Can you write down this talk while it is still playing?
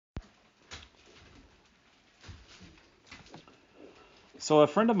So a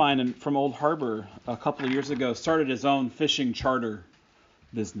friend of mine from Old Harbor a couple of years ago started his own fishing charter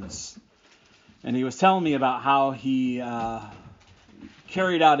business. And he was telling me about how he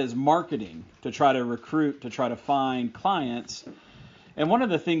carried out his marketing to try to recruit, to try to find clients. And one of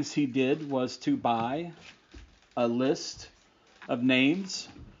the things he did was to buy a list of names,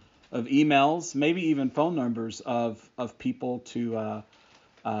 of emails, maybe even phone numbers of people to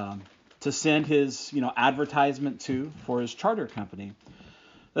send his advertisement to for his charter company.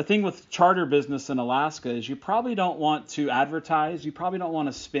 The thing with charter business in Alaska is you probably don't want to advertise. You probably don't want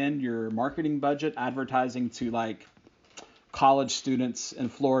to spend your marketing budget advertising to like college students in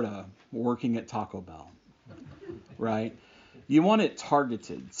Florida working at Taco Bell, right? You want it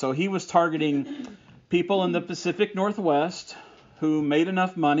targeted. So he was targeting people in the Pacific Northwest who made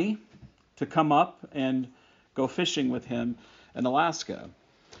enough money to come up and go fishing with him in Alaska.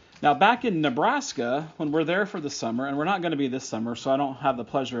 Now, back in Nebraska, when we're there for the summer, and we're not going to be this summer, so I don't have the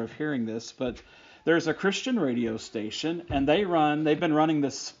pleasure of hearing this, but there's a Christian radio station, and they've been running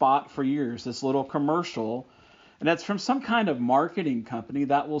this spot for years, this little commercial, and it's from some kind of marketing company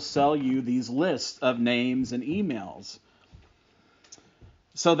that will sell you these lists of names and emails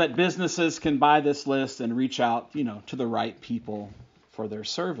so that businesses can buy this list and reach out, to the right people for their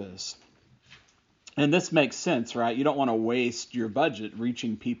service. And this makes sense, right? You don't want to waste your budget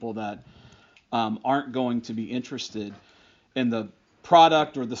reaching people that aren't going to be interested in the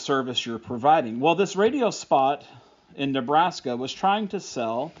product or the service you're providing. Well, this radio spot in Nebraska was trying to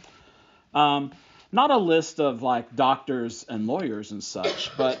sell not a list of like doctors and lawyers and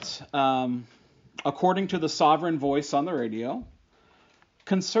such, but according to the sovereign voice on the radio,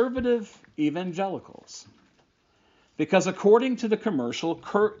 conservative evangelicals. Because according to the commercial,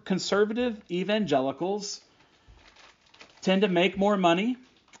 conservative evangelicals tend to make more money,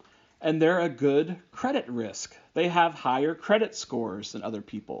 and they're a good credit risk. They have higher credit scores than other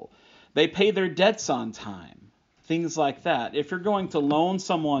people. They pay their debts on time, things like that. If you're going to loan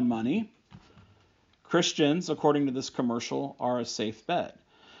someone money, Christians, according to this commercial, are a safe bet.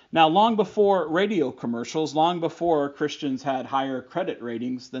 Now, long before radio commercials, long before Christians had higher credit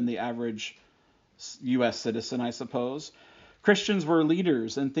ratings than the average U.S. citizen, I suppose, Christians were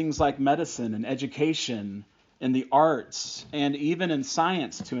leaders in things like medicine and education, in the arts, and even in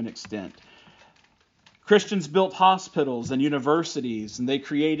science to an extent. Christians built hospitals and universities, and they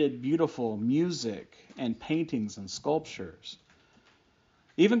created beautiful music and paintings and sculptures.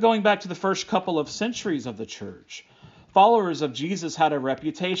 Even going back to the first couple of centuries of the church, followers of Jesus had a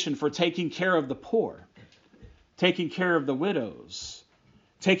reputation for taking care of the poor, taking care of the widows,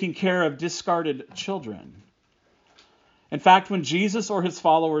 taking care of discarded children. In fact, when Jesus or his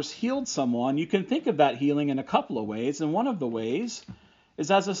followers healed someone, you can think of that healing in a couple of ways. And one of the ways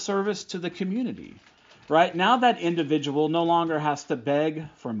is as a service to the community. Right? Now that individual no longer has to beg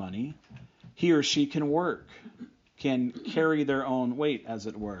for money. He or she can work, can carry their own weight, as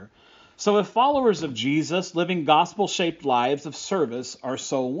it were. So if followers of Jesus living gospel-shaped lives of service are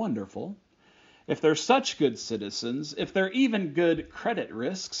so wonderful, if they're such good citizens, if they're even good credit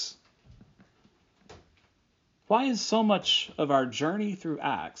risks, why is so much of our journey through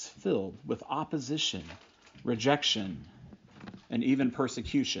Acts filled with opposition, rejection, and even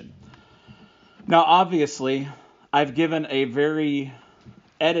persecution? Now, obviously, I've given a very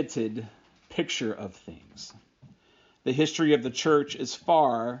edited picture of things. The history of the church is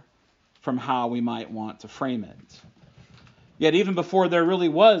far from how we might want to frame it. Yet even before there really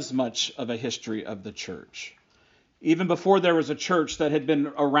was much of a history of the church, even before there was a church that had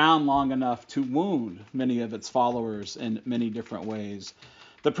been around long enough to wound many of its followers in many different ways,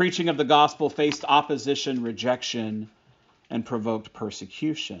 the preaching of the gospel faced opposition, rejection, and provoked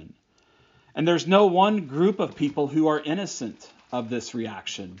persecution. And there's no one group of people who are innocent of this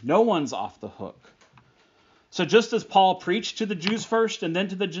reaction. No one's off the hook. So just as Paul preached to the Jews first and then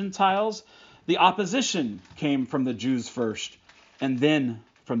to the Gentiles, the opposition came from the Jews first and then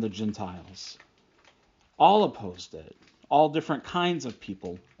from the Gentiles. All opposed it. All different kinds of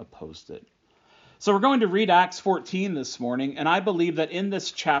people opposed it. So we're going to read Acts 14 this morning, and I believe that in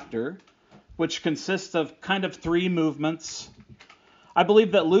this chapter, which consists of kind of three movements, I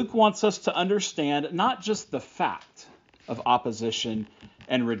believe that Luke wants us to understand not just the fact of opposition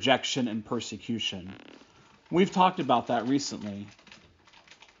and rejection and persecution. We've talked about that recently.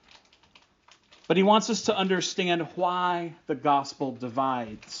 But he wants us to understand why the gospel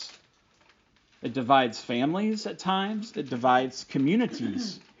divides. It divides families at times. It divides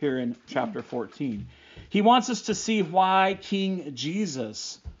communities here in chapter 14. He wants us to see why King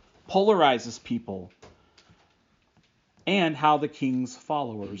Jesus polarizes people and how the king's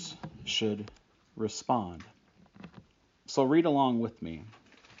followers should respond. So read along with me.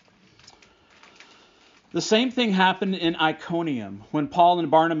 The same thing happened in Iconium when Paul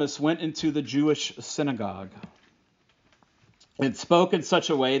and Barnabas went into the Jewish synagogue. It spoke in such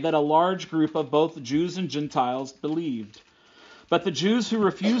a way that a large group of both Jews and Gentiles believed. But the Jews who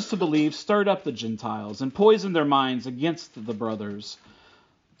refused to believe stirred up the Gentiles and poisoned their minds against the brothers.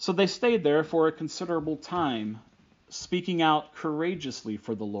 So they stayed there for a considerable time, speaking out courageously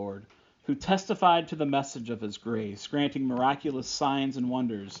for the Lord, who testified to the message of his grace, granting miraculous signs and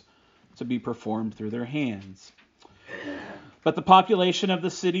wonders to be performed through their hands. But the population of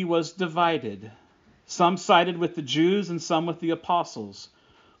the city was divided. Some sided with the Jews and some with the apostles.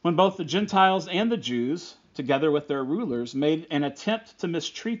 When both the Gentiles and the Jews, together with their rulers, made an attempt to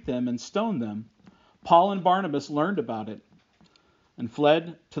mistreat them and stone them, Paul and Barnabas learned about it and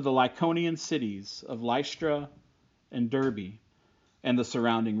fled to the Lycaonian cities of Lystra and Derbe and the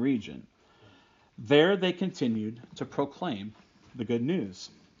surrounding region. There they continued to proclaim the good news.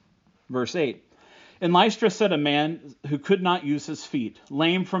 Verse 8. In Lystra sat a man who could not use his feet,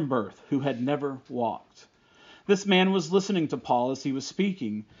 lame from birth, who had never walked. This man was listening to Paul as he was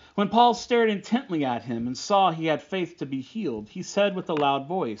speaking. When Paul stared intently at him and saw he had faith to be healed, he said with a loud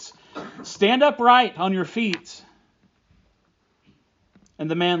voice, "Stand upright on your feet." And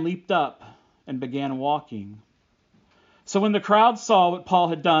the man leaped up and began walking. So when the crowd saw what Paul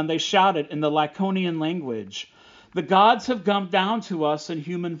had done, they shouted in the Lycaonian language, "The gods have come down to us in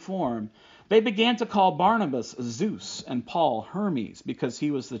human form." They began to call Barnabas Zeus and Paul Hermes because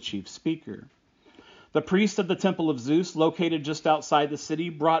he was the chief speaker. The priest of the temple of Zeus, located just outside the city,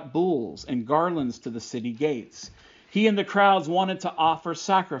 brought bulls and garlands to the city gates. He and the crowds wanted to offer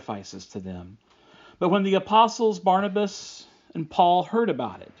sacrifices to them. But when the apostles Barnabas and Paul heard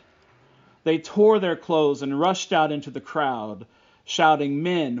about it, they tore their clothes and rushed out into the crowd, shouting,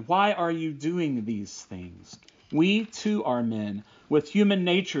 "Men, why are you doing these things? We too are men, with human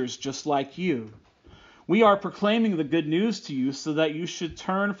natures just like you. We are proclaiming the good news to you so that you should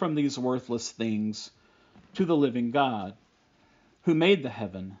turn from these worthless things to the living God, who made the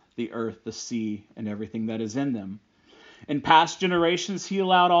heaven, the earth, the sea, and everything that is in them. In past generations he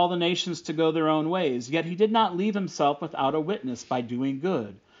allowed all the nations to go their own ways, yet he did not leave himself without a witness by doing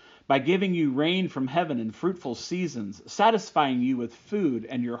good, by giving you rain from heaven and fruitful seasons, satisfying you with food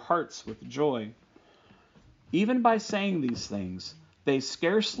and your hearts with joy." Even by saying these things, they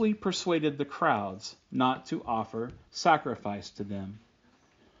scarcely persuaded the crowds not to offer sacrifice to them.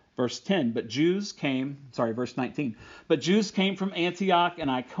 Verse 19. But Jews came from Antioch and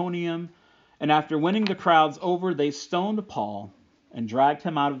Iconium, and after winning the crowds over, they stoned Paul and dragged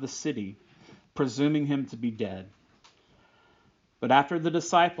him out of the city, presuming him to be dead. But after the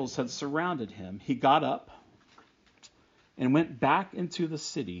disciples had surrounded him, he got up and went back into the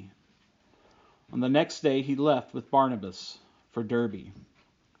city. On the next day, he left with Barnabas for Derbe.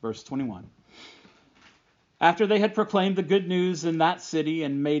 Verse 21. After they had proclaimed the good news in that city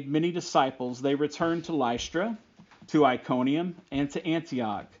and made many disciples, they returned to Lystra, to Iconium, and to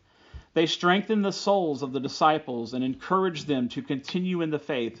Antioch. They strengthened the souls of the disciples and encouraged them to continue in the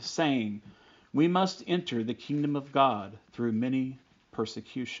faith, saying, "We must enter the kingdom of God through many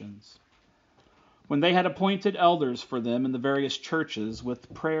persecutions." When they had appointed elders for them in the various churches,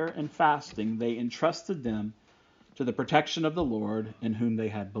 with prayer and fasting, they entrusted them to the protection of the Lord in whom they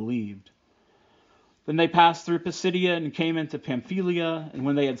had believed. Then they passed through Pisidia and came into Pamphylia, and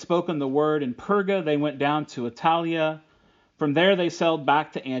when they had spoken the word in Perga, they went down to Italia. From there they sailed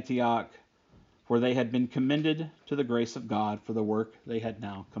back to Antioch, where they had been commended to the grace of God for the work they had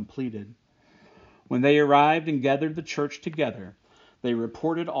now completed. When they arrived and gathered the church together, they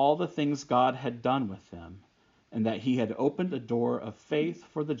reported all the things God had done with them, and that he had opened a door of faith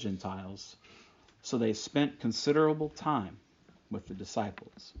for the Gentiles. So they spent considerable time with the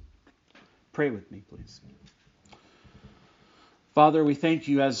disciples. Pray with me, please. Father, we thank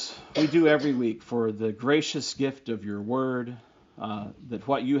you, as we do every week, for the gracious gift of your word, that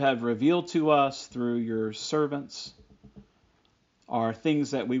what you have revealed to us through your servants are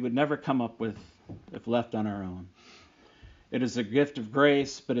things that we would never come up with if left on our own. It is a gift of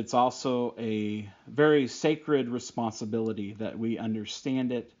grace, but it's also a very sacred responsibility that we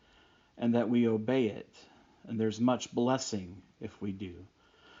understand it and that we obey it. And there's much blessing if we do.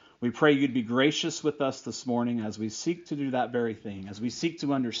 We pray you'd be gracious with us this morning as we seek to do that very thing, as we seek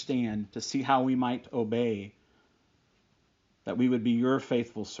to understand, to see how we might obey, that we would be your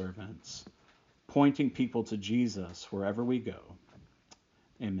faithful servants, pointing people to Jesus wherever we go.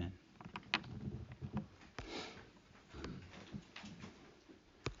 Amen.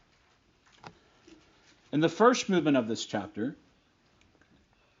 In the first movement of this chapter,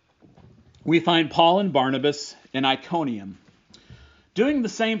 we find Paul and Barnabas in Iconium, doing the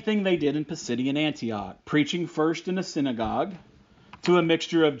same thing they did in Pisidian Antioch, preaching first in a synagogue to a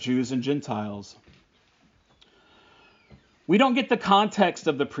mixture of Jews and Gentiles. We don't get the context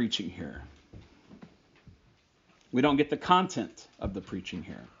of the preaching here. We don't get the content of the preaching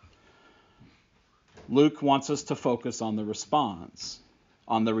here. Luke wants us to focus on the response,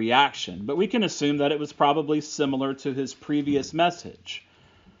 on the reaction, but we can assume that it was probably similar to his previous message,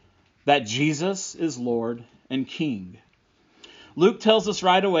 that Jesus is Lord and King. Luke tells us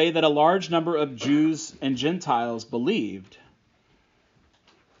right away that a large number of Jews and Gentiles believed,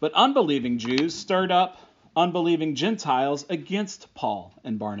 but unbelieving Jews stirred up unbelieving Gentiles against Paul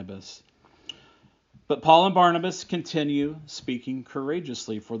and Barnabas. But Paul and Barnabas continue speaking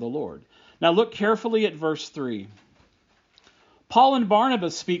courageously for the Lord. Now look carefully at verse 3. Paul and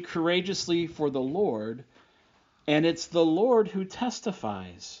Barnabas speak courageously for the Lord, and it's the Lord who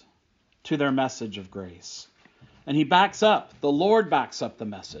testifies to their message of grace. And the Lord backs up the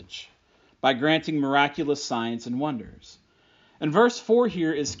message by granting miraculous signs and wonders. And verse 4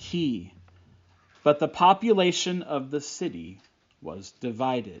 here is key. But the population of the city was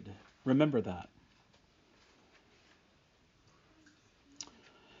divided. Remember that.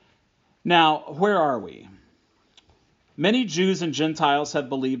 Now, where are we? Many Jews and Gentiles have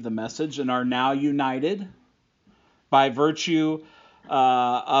believed the message and are now united by virtue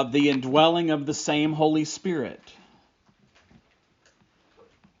of the indwelling of the same Holy Spirit.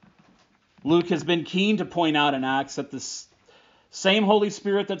 Luke has been keen to point out in Acts that this same Holy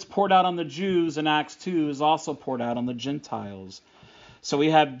Spirit that's poured out on the Jews in Acts 2 is also poured out on the Gentiles. So we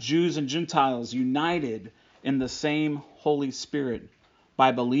have Jews and Gentiles united in the same Holy Spirit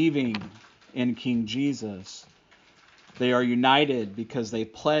by believing in King Jesus. They are united because they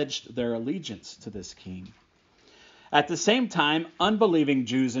pledged their allegiance to this King. At the same time, unbelieving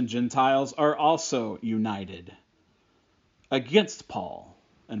Jews and Gentiles are also united against Paul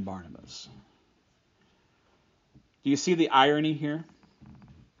and Barnabas. Do you see the irony here?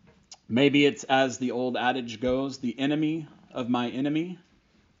 Maybe it's as the old adage goes, the enemy of my enemy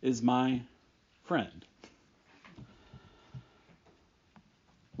is my friend.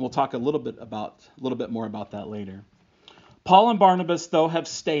 We'll talk a little bit more about that later. Paul and Barnabas, though, have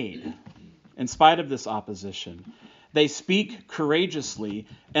stayed in spite of this opposition. They speak courageously,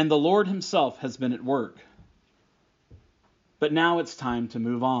 and the Lord himself has been at work. But now it's time to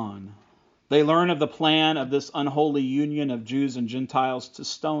move on. They learn of the plan of this unholy union of Jews and Gentiles to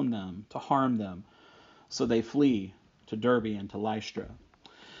stone them, to harm them. So they flee to Derbe and to Lystra.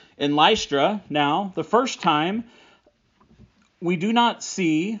 In Lystra, now, the first time, we do not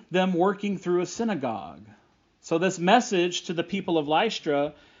see them working through a synagogue. So this message to the people of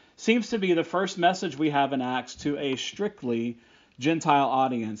Lystra seems to be the first message we have in Acts to a strictly Gentile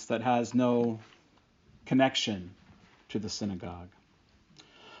audience that has no connection to the synagogue.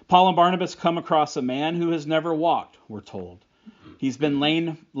 Paul and Barnabas come across a man who has never walked, we're told. He's been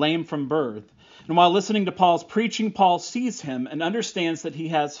lame from birth. And while listening to Paul's preaching, Paul sees him and understands that he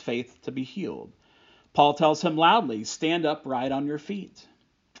has faith to be healed. Paul tells him loudly, "Stand upright on your feet."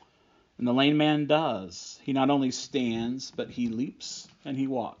 And the lame man does. He not only stands, but he leaps and he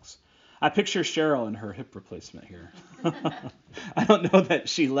walks. I picture Cheryl and her hip replacement here. I don't know that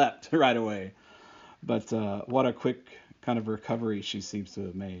she leapt right away, but what a quick kind of recovery she seems to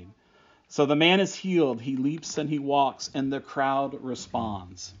have made. So the man is healed, he leaps and he walks, and the crowd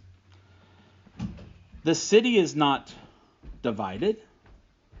responds. The city is not divided.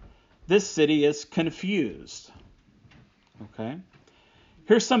 This city is confused. Okay?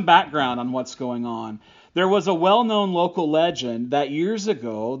 Here's some background on what's going on. There was a well-known local legend that years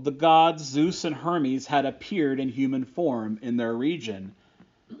ago the gods Zeus and Hermes had appeared in human form in their region.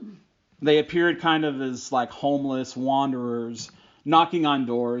 They appeared kind of as like homeless wanderers, knocking on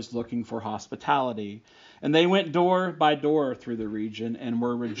doors, looking for hospitality. And they went door by door through the region and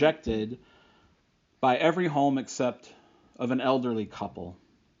were rejected by every home except of an elderly couple.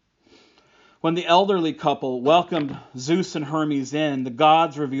 When the elderly couple welcomed Zeus and Hermes in, the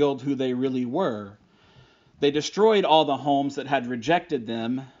gods revealed who they really were. They destroyed all the homes that had rejected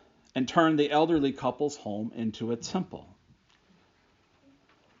them and turned the elderly couple's home into a temple.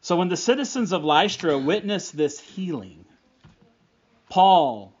 So when the citizens of Lystra witnessed this healing,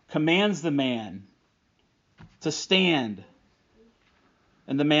 Paul commands the man to stand,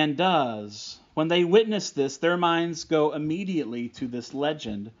 and the man does. When they witness this, their minds go immediately to this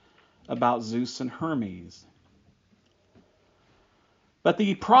legend about Zeus and Hermes. But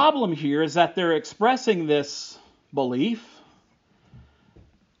the problem here is that they're expressing this belief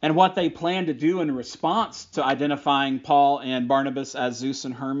and what they plan to do in response to identifying Paul and Barnabas as Zeus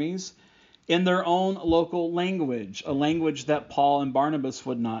and Hermes in their own local language, a language that Paul and Barnabas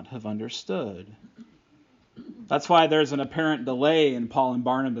would not have understood. That's why there's an apparent delay in Paul and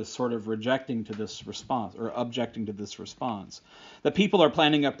Barnabas sort of rejecting to this response or objecting to this response. The people are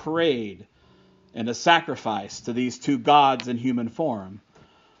planning a parade and a sacrifice to these two gods in human form.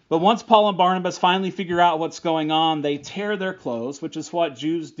 But once Paul and Barnabas finally figure out what's going on, they tear their clothes, which is what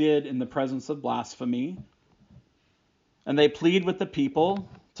Jews did in the presence of blasphemy. And they plead with the people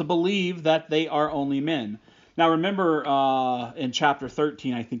to believe that they are only men. Now remember in chapter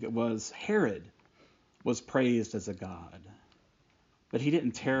 13, I think it was, Herod was praised as a god. But he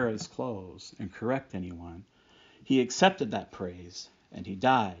didn't tear his clothes and correct anyone. He accepted that praise and he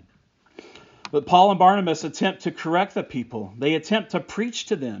died. But Paul and Barnabas attempt to correct the people. They attempt to preach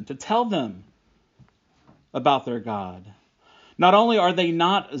to them, to tell them about their God. Not only are they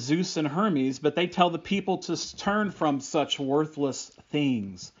not Zeus and Hermes, but they tell the people to turn from such worthless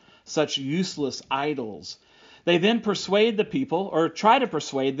things, such useless idols. They then persuade the people, or try to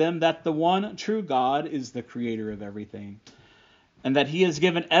persuade them, that the one true God is the creator of everything, and that he has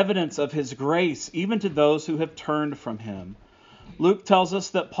given evidence of his grace even to those who have turned from him. Luke tells us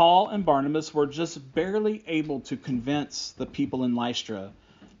that Paul and Barnabas were just barely able to convince the people in Lystra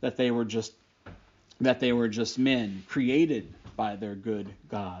that they were just men created by their good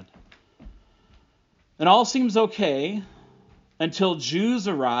God. And all seems okay until Jews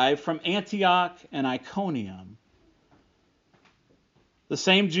arrive from Antioch and Iconium. The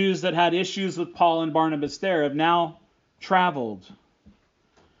same Jews that had issues with Paul and Barnabas there have now traveled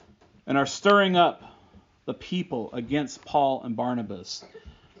and are stirring up the people against Paul and Barnabas.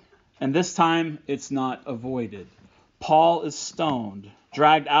 And this time it's not avoided. Paul is stoned,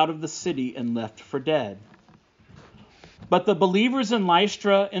 dragged out of the city, and left for dead. But the believers in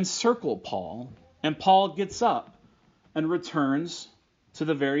Lystra encircle Paul, and Paul gets up and returns to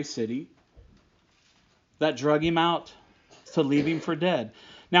the very city that drug him out to leave him for dead.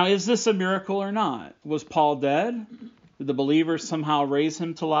 Now, is this a miracle or not? Was Paul dead? Did the believers somehow raise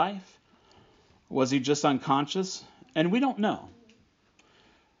him to life? Was he just unconscious? And we don't know.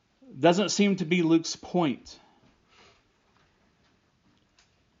 Doesn't seem to be Luke's point.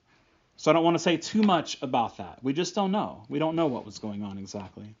 So I don't want to say too much about that. We just don't know. We don't know what was going on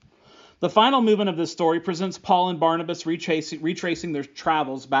exactly. The final movement of this story presents Paul and Barnabas retracing their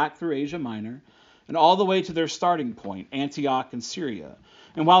travels back through Asia Minor and all the way to their starting point, Antioch in Syria.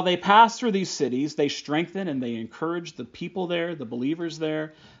 And while they pass through these cities, they strengthen and they encourage the people there, the believers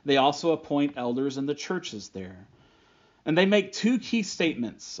there. They also appoint elders in the churches there. And they make two key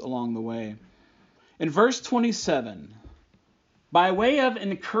statements along the way. In verse 27, by way of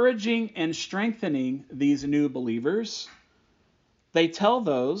encouraging and strengthening these new believers, they tell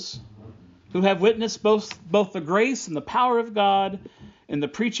those who have witnessed both the grace and the power of God in the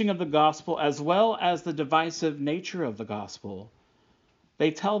preaching of the gospel, as well as the divisive nature of the gospel.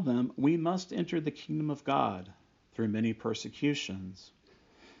 They tell them, we must enter the kingdom of God through many persecutions.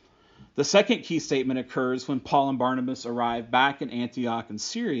 The second key statement occurs when Paul and Barnabas arrive back in Antioch in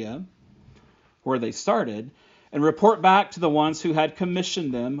Syria, where they started, and report back to the ones who had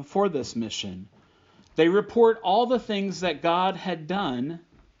commissioned them for this mission. They report all the things that God had done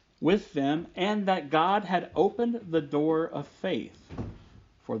with them and that God had opened the door of faith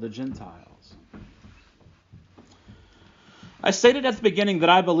for the Gentiles. I stated at the beginning that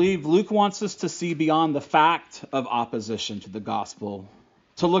I believe Luke wants us to see beyond the fact of opposition to the gospel,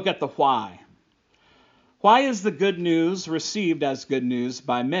 to look at the why. Why is the good news received as good news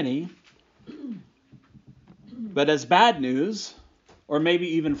by many, but as bad news, or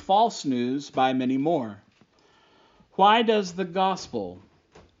maybe even false news, by many more? Why does the gospel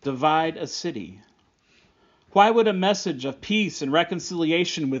divide a city? Why would a message of peace and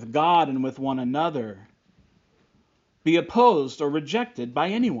reconciliation with God and with one another be opposed or rejected by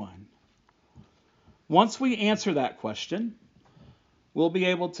anyone? Once we answer that question, we'll be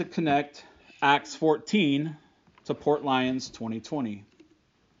able to connect Acts 14 to Port Lions 2020.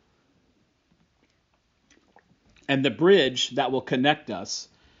 And the bridge that will connect us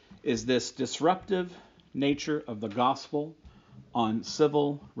is this disruptive nature of the gospel on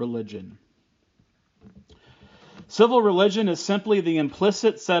civil religion. Civil religion is simply the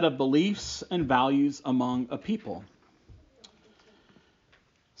implicit set of beliefs and values among a people.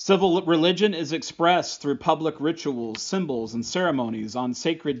 Civil religion is expressed through public rituals, symbols, and ceremonies on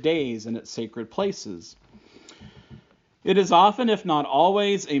sacred days and at sacred places. It is often, if not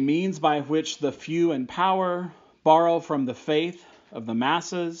always, a means by which the few in power borrow from the faith of the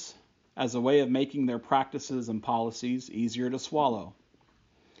masses as a way of making their practices and policies easier to swallow.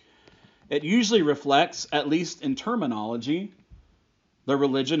 It usually reflects, at least in terminology, the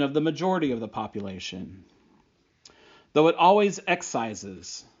religion of the majority of the population, though it always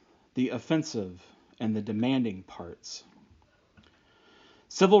excises the offensive and the demanding parts.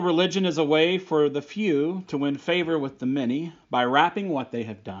 Civil religion is a way for the few to win favor with the many by wrapping what they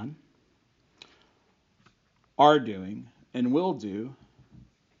have done, are doing, and will do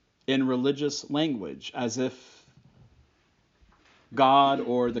in religious language, as if God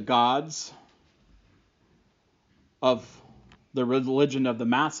or the gods of the religion of the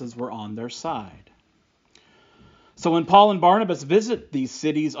masses were on their side. So when Paul and Barnabas visit these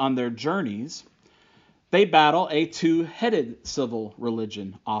cities on their journeys, they battle a two-headed civil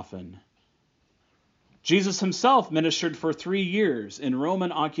religion often. Jesus himself ministered for 3 years in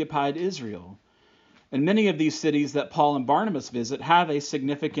Roman-occupied Israel, and many of these cities that Paul and Barnabas visit have a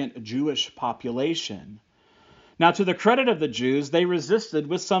significant Jewish population. Now, to the credit of the Jews, they resisted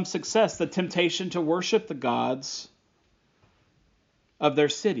with some success the temptation to worship the gods of their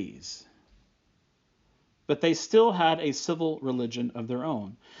cities. But they still had a civil religion of their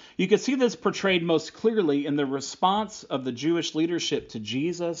own. You can see this portrayed most clearly in the response of the Jewish leadership to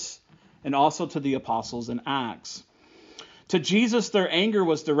Jesus and also to the apostles in Acts. To Jesus, their anger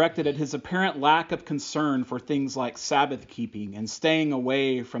was directed at his apparent lack of concern for things like Sabbath keeping and staying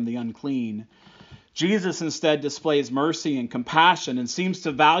away from the unclean. Jesus instead displays mercy and compassion and seems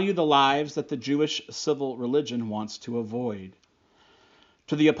to value the lives that the Jewish civil religion wants to avoid.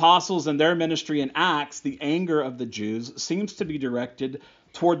 To the apostles and their ministry in Acts, the anger of the Jews seems to be directed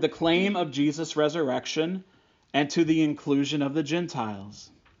toward the claim of Jesus' resurrection and to the inclusion of the Gentiles.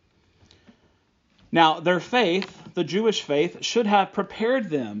 Now, their faith, the Jewish faith, should have prepared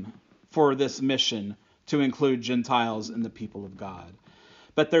them for this mission to include Gentiles in the people of God.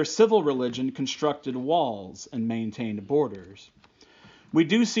 But their civil religion constructed walls and maintained borders. We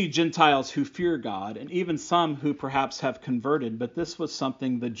do see Gentiles who fear God, and even some who perhaps have converted, but this was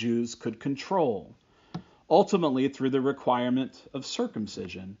something the Jews could control, ultimately through the requirement of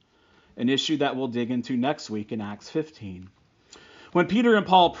circumcision, an issue that we'll dig into next week in Acts 15. When Peter and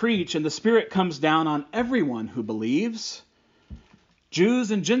Paul preach and the Spirit comes down on everyone who believes,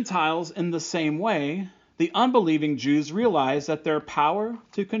 Jews and Gentiles in the same way, the unbelieving Jews realize that their power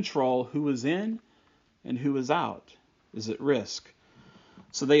to control who is in and who is out is at risk.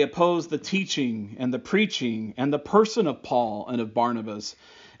 So they oppose the teaching and the preaching and the person of Paul and of Barnabas.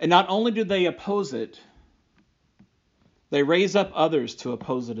 And not only do they oppose it, they raise up others to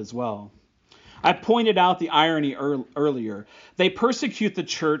oppose it as well. I pointed out the irony earlier. They persecute the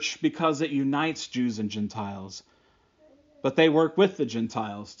church because it unites Jews and Gentiles, but they work with the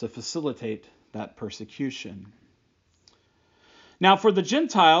Gentiles to facilitate that persecution. Now, for the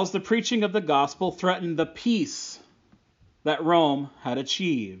Gentiles, the preaching of the gospel threatened the peace that Rome had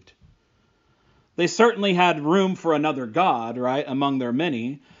achieved. They certainly had room for another God, right, among their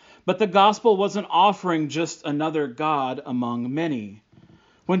many, but the gospel wasn't offering just another God among many.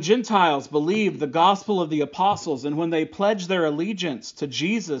 When Gentiles believed the gospel of the apostles and when they pledged their allegiance to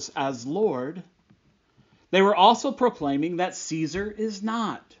Jesus as Lord, they were also proclaiming that Caesar is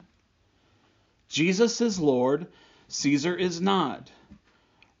not. Jesus is Lord, Caesar is not.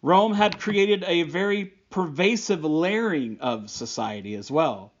 Rome had created a very pervasive layering of society as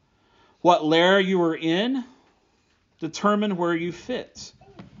well. What layer you were in determined where you fit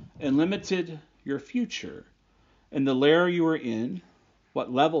and limited your future. And the layer you were in,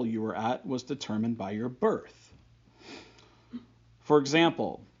 what level you were at, was determined by your birth. For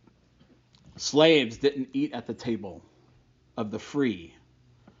example, slaves didn't eat at the table of the free.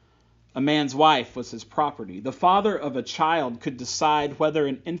 A man's wife was his property. The father of a child could decide whether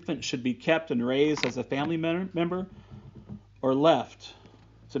an infant should be kept and raised as a family member or left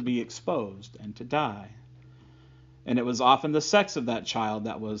to be exposed and to die. And it was often the sex of that child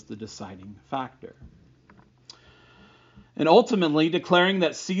that was the deciding factor. And ultimately, declaring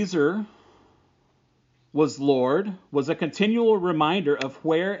that Caesar was Lord was a continual reminder of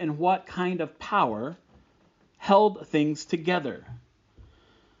where and what kind of power held things together.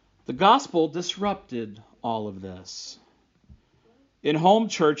 The gospel disrupted all of this. In home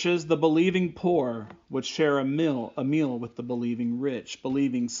churches, the believing poor would share a meal with the believing rich.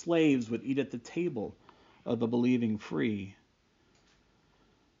 Believing slaves would eat at the table of the believing free.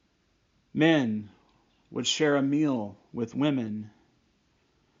 Men would share a meal with women.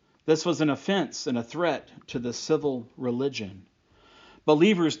 This was an offense and a threat to the civil religion.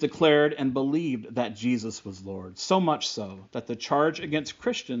 Believers declared and believed that Jesus was Lord, so much so that the charge against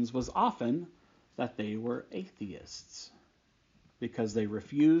Christians was often that they were atheists because they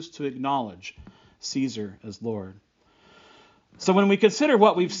refused to acknowledge Caesar as Lord. So when we consider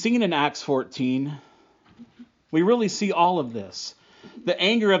what we've seen in Acts 14, we really see all of this. The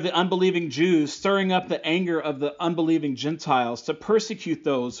anger of the unbelieving Jews stirring up the anger of the unbelieving Gentiles to persecute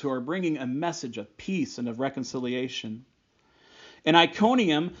those who are bringing a message of peace and of reconciliation. In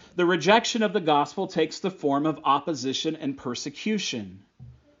Iconium, the rejection of the gospel takes the form of opposition and persecution.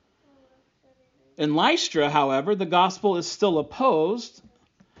 In Lystra, however, the gospel is still opposed,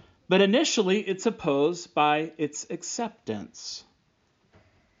 but initially it's opposed by its acceptance.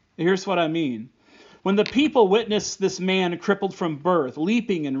 Here's what I mean. When the people witness this man crippled from birth,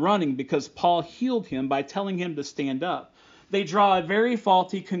 leaping and running because Paul healed him by telling him to stand up, they draw a very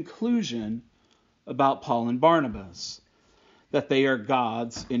faulty conclusion about Paul and Barnabas, that they are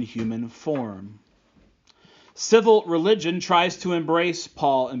gods in human form. Civil religion tries to embrace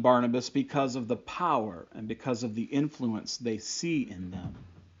Paul and Barnabas because of the power and because of the influence they see in them.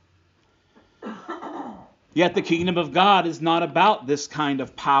 Yet the kingdom of God is not about this kind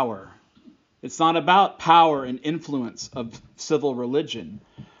of power. It's not about power and influence of civil religion.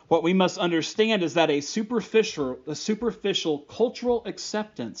 What we must understand is that a superficial cultural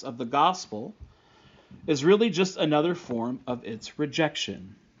acceptance of the gospel is really just another form of its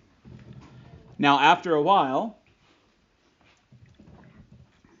rejection. Now, after a while,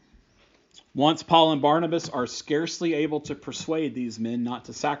 once Paul and Barnabas are scarcely able to persuade these men not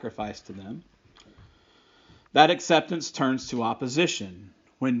to sacrifice to them, that acceptance turns to opposition.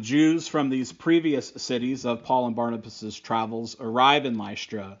 When Jews from these previous cities of Paul and Barnabas' travels arrive in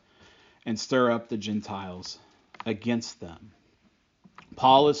Lystra and stir up the Gentiles against them.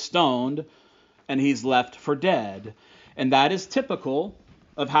 Paul is stoned and he's left for dead. And that is typical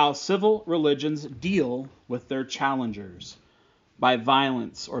of how civil religions deal with their challengers, by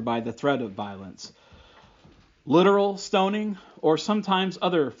violence or by the threat of violence. Literal stoning, or sometimes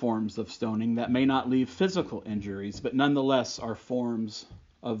other forms of stoning that may not leave physical injuries, but nonetheless are forms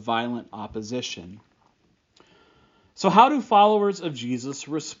of violent opposition. So how do followers of Jesus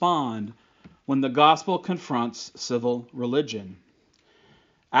respond when the gospel confronts civil religion?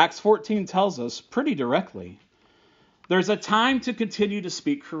 Acts 14 tells us pretty directly, there's a time to continue to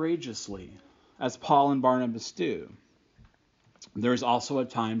speak courageously, as Paul and Barnabas do. There's also a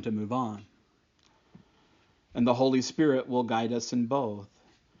time to move on. And the Holy Spirit will guide us in both.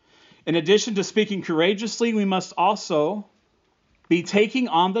 In addition to speaking courageously, we must also be taking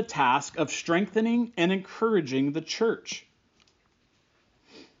on the task of strengthening and encouraging the church.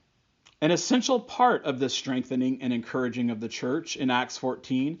 An essential part of this strengthening and encouraging of the church in Acts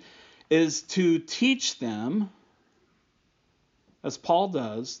 14 is to teach them, as Paul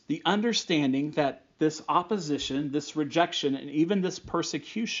does, the understanding that this opposition, this rejection, and even this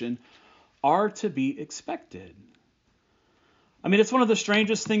persecution are to be expected. I mean, it's one of the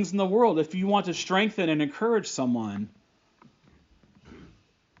strangest things in the world. If you want to strengthen and encourage someone,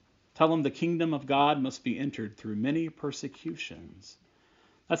 tell them the kingdom of God must be entered through many persecutions.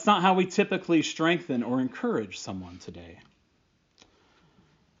 That's not how we typically strengthen or encourage someone today.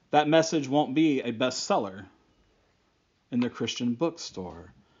 That message won't be a bestseller in the Christian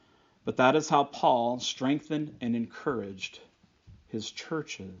bookstore. But that is how Paul strengthened and encouraged his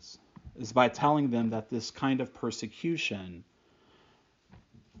churches, is by telling them that this kind of persecution,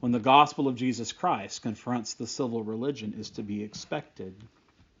 when the gospel of Jesus Christ confronts the civil religion, is to be expected.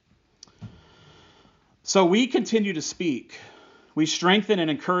 So we continue to speak. We strengthen and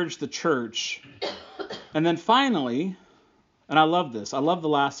encourage the church. And then finally, and I love this, I love the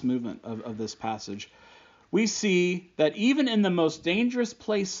last movement of this passage, we see that even in the most dangerous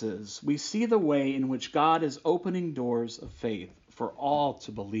places, we see the way in which God is opening doors of faith for all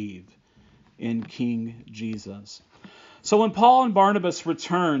to believe in King Jesus. So when Paul and Barnabas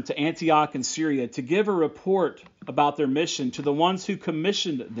returned to Antioch in Syria to give a report about their mission to the ones who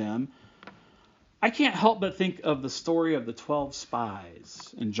commissioned them, I can't help but think of the story of the 12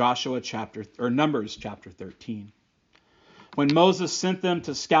 spies in Numbers chapter 13. When Moses sent them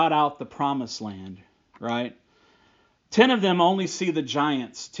to scout out the promised land, right? 10 of them only see the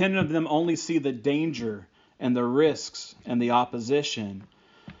giants. 10 of them only see the danger and the risks and the opposition.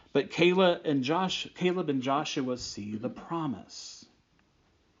 But Caleb and Joshua see the promise.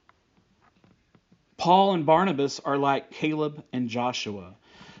 Paul and Barnabas are like Caleb and Joshua.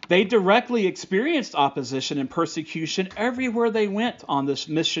 They directly experienced opposition and persecution everywhere they went on this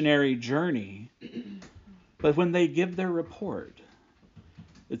missionary journey. But when they give their report,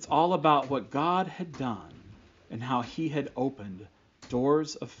 it's all about what God had done and how he had opened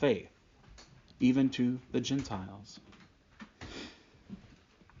doors of faith, even to the Gentiles.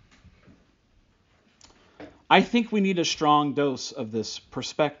 I think we need a strong dose of this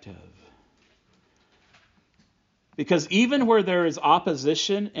perspective. Because even where there is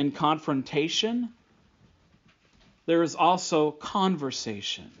opposition and confrontation, there is also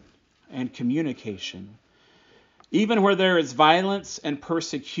conversation and communication. Even where there is violence and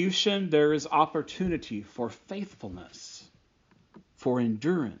persecution, there is opportunity for faithfulness, for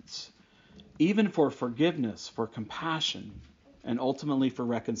endurance, even for forgiveness, for compassion, and ultimately for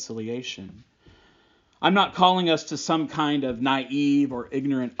reconciliation. I'm not calling us to some kind of naive or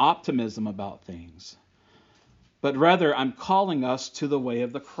ignorant optimism about things, but rather I'm calling us to the way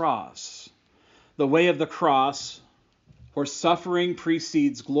of the cross. The way of the cross, where suffering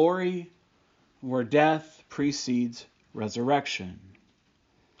precedes glory, where death precedes resurrection.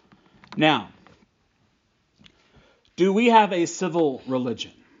 Now, do we have a civil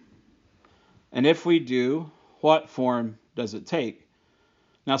religion? And if we do, what form does it take?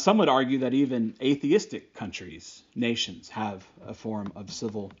 Now, some would argue that even atheistic countries, nations, have a form of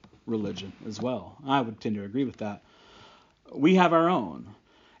civil religion as well. I would tend to agree with that. We have our own.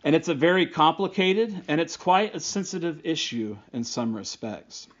 And it's a very complicated and it's quite a sensitive issue in some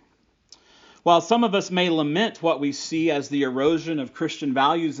respects. While some of us may lament what we see as the erosion of Christian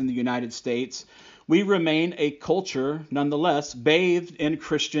values in the United States, we remain a culture, nonetheless, bathed in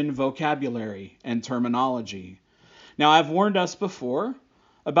Christian vocabulary and terminology. Now, I've warned us before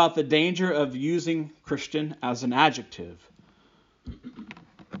about the danger of using Christian as an adjective.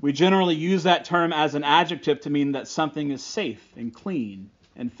 We generally use that term as an adjective to mean that something is safe and clean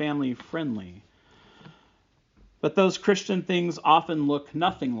and family friendly. But those Christian things often look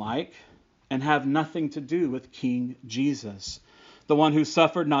nothing like and have nothing to do with King Jesus, the one who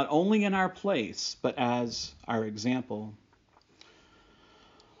suffered not only in our place, but as our example.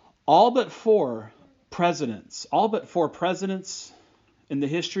 All but four presidents in the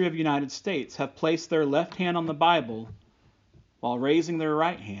history of the United States have placed their left hand on the Bible while raising their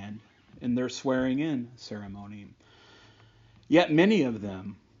right hand in their swearing-in ceremony. Yet many of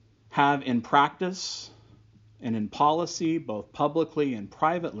them have in practice and in policy, both publicly and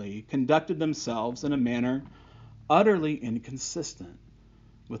privately, conducted themselves in a manner utterly inconsistent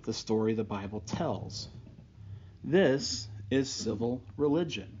with the story the Bible tells. This is civil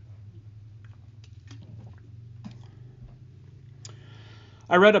religion.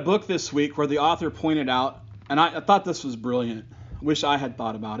 I read a book this week where the author pointed out, and I thought this was brilliant. Wish I had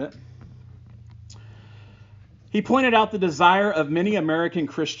thought about it. He pointed out the desire of many American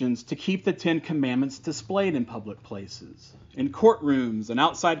Christians to keep the Ten Commandments displayed in public places, in courtrooms and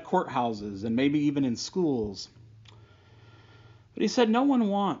outside courthouses, and maybe even in schools. But he said no one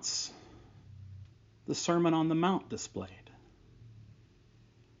wants the Sermon on the Mount displayed.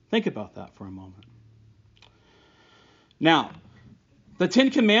 Think about that for a moment. Now, the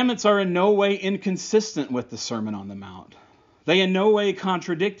Ten Commandments are in no way inconsistent with the Sermon on the Mount. They in no way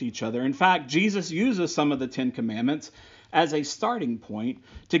contradict each other. In fact, Jesus uses some of the Ten Commandments as a starting point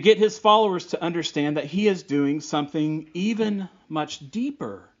to get his followers to understand that he is doing something even much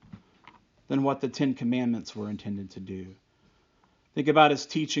deeper than what the Ten Commandments were intended to do. Think about his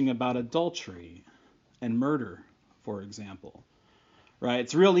teaching about adultery and murder, for example. Right?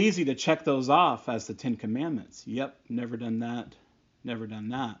 It's real easy to check those off as the Ten Commandments. Yep, never done that, never done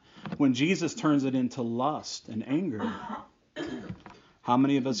that. When Jesus turns it into lust and anger, how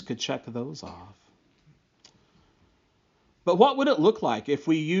many of us could check those off? But what would it look like if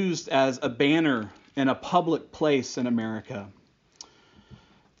we used as a banner in a public place in America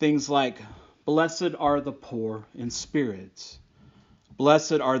things like, "Blessed are the poor in spirit.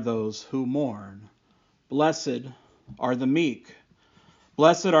 Blessed are those who mourn. Blessed are the meek.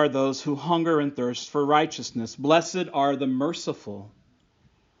 Blessed are those who hunger and thirst for righteousness. Blessed are the merciful.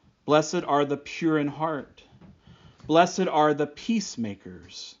 Blessed are the pure in heart. Blessed are the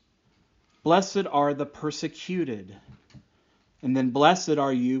peacemakers. Blessed are the persecuted. And then blessed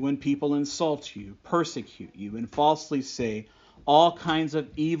are you when people insult you, persecute you, and falsely say all kinds of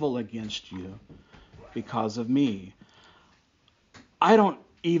evil against you because of me." I don't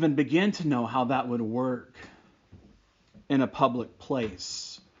even begin to know how that would work in a public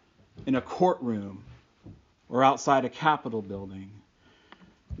place, in a courtroom, or outside a Capitol building.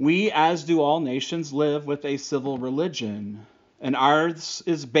 We, as do all nations, live with a civil religion, and ours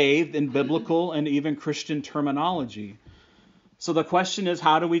is bathed in biblical and even Christian terminology. So the question is,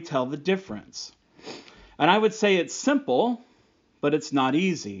 how do we tell the difference? And I would say it's simple, but it's not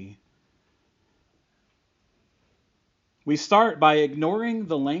easy. We start by ignoring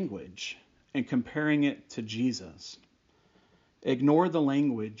the language and comparing it to Jesus. Ignore the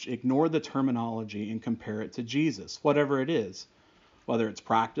language, ignore the terminology, and compare it to Jesus, whatever it is, whether it's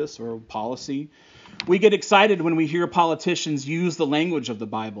practice or policy. We get excited when we hear politicians use the language of the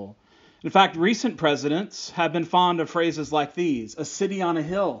Bible. In fact, recent presidents have been fond of phrases like these: a city on a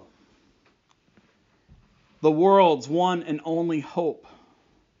hill, the world's one and only hope,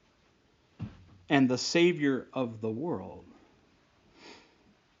 and the Savior of the world.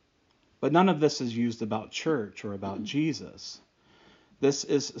 But none of this is used about church or about Jesus. This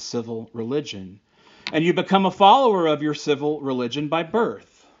is civil religion. And you become a follower of your civil religion by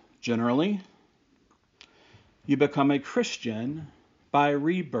birth, generally. You become a Christian by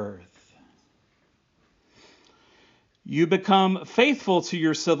rebirth. You become faithful to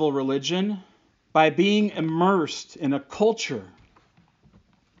your civil religion by being immersed in a culture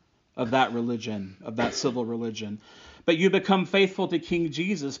of that religion, of that civil religion. But you become faithful to King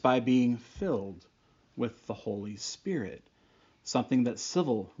Jesus by being filled with the Holy Spirit, something that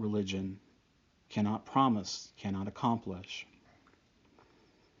civil religion cannot promise, cannot accomplish.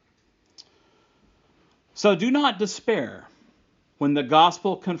 So do not despair when the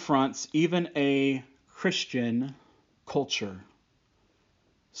gospel confronts even a Christian culture.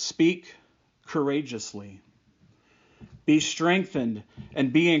 Speak courageously. Be strengthened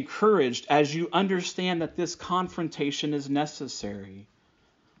and be encouraged as you understand that this confrontation is necessary.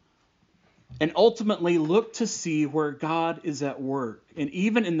 And ultimately look to see where God is at work. And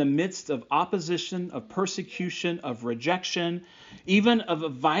even in the midst of opposition, of persecution, of rejection, even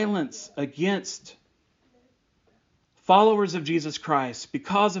of violence against followers of Jesus Christ,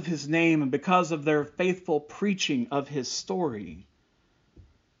 because of his name and because of their faithful preaching of his story,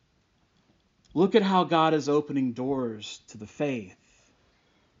 look at how God is opening doors to the faith,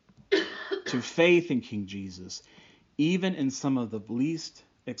 to faith in King Jesus, even in some of the least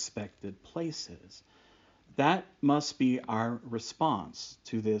expected places. That must be our response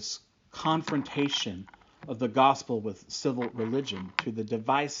to this confrontation of the gospel with civil religion, to the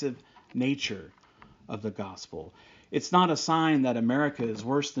divisive nature of the gospel. It's not a sign that America is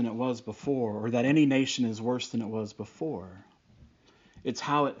worse than it was before, or that any nation is worse than it was before. It's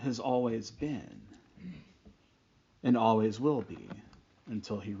how it has always been and always will be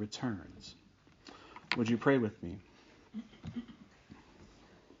until he returns. Would you pray with me?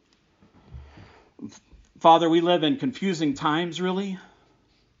 Father, we live in confusing times, really.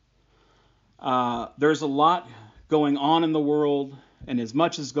 There's a lot going on in the world, and as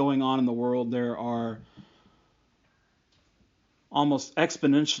much as going on in the world, there are almost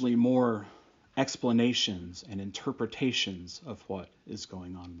exponentially more explanations and interpretations of what is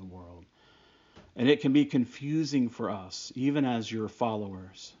going on in the world. And it can be confusing for us, even as your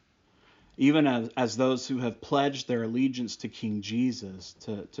followers, even as those who have pledged their allegiance to King Jesus,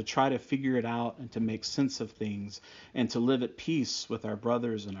 to try to figure it out and to make sense of things and to live at peace with our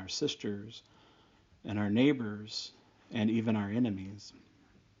brothers and our sisters and our neighbors and even our enemies.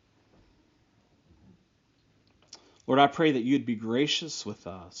 Lord, I pray that you'd be gracious with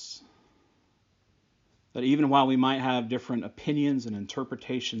us, that even while we might have different opinions and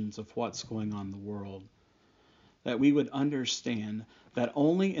interpretations of what's going on in the world, that we would understand that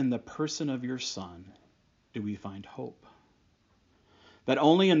only in the person of your Son do we find hope. That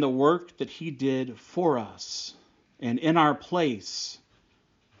only in the work that he did for us and in our place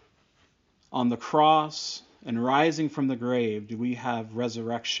on the cross and rising from the grave do we have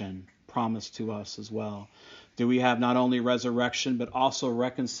resurrection promised to us as well. Do we have not only resurrection, but also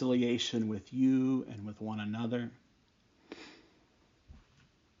reconciliation with you and with one another?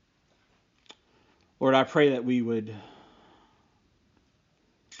 Lord, I pray that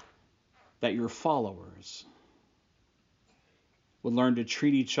that your followers would learn to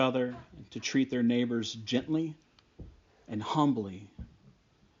treat each other and to treat their neighbors gently and humbly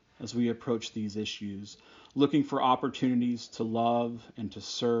as we approach these issues, looking for opportunities to love and to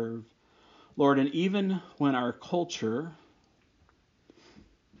serve. Lord, and even when our culture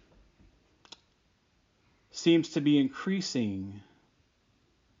seems to be increasing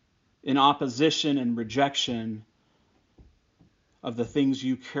in opposition and rejection of the things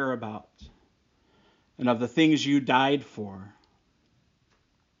you care about and of the things you died for,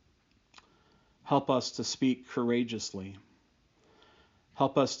 help us to speak courageously.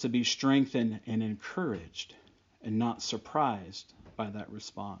 Help us to be strengthened and encouraged and not surprised by that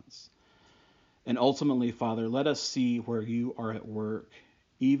response. And ultimately, Father, let us see where you are at work,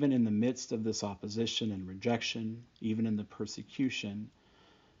 even in the midst of this opposition and rejection, even in the persecution,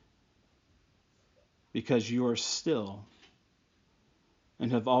 because you are still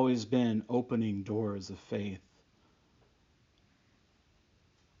and have always been opening doors of faith,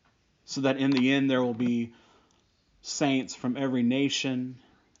 so that in the end there will be saints from every nation,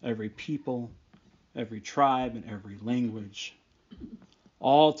 every people, every tribe, and every language,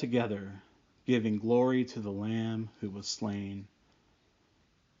 all together giving glory to the Lamb who was slain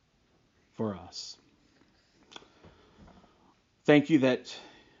for us. Thank you that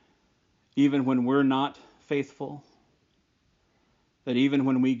even when we're not faithful, that even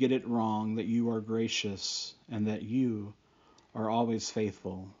when we get it wrong, that you are gracious and that you are always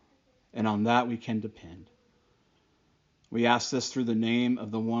faithful, and on that we can depend. We ask this through the name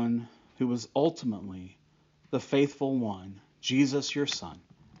of the one who was ultimately the faithful one, Jesus, your Son.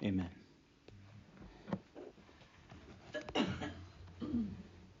 Amen.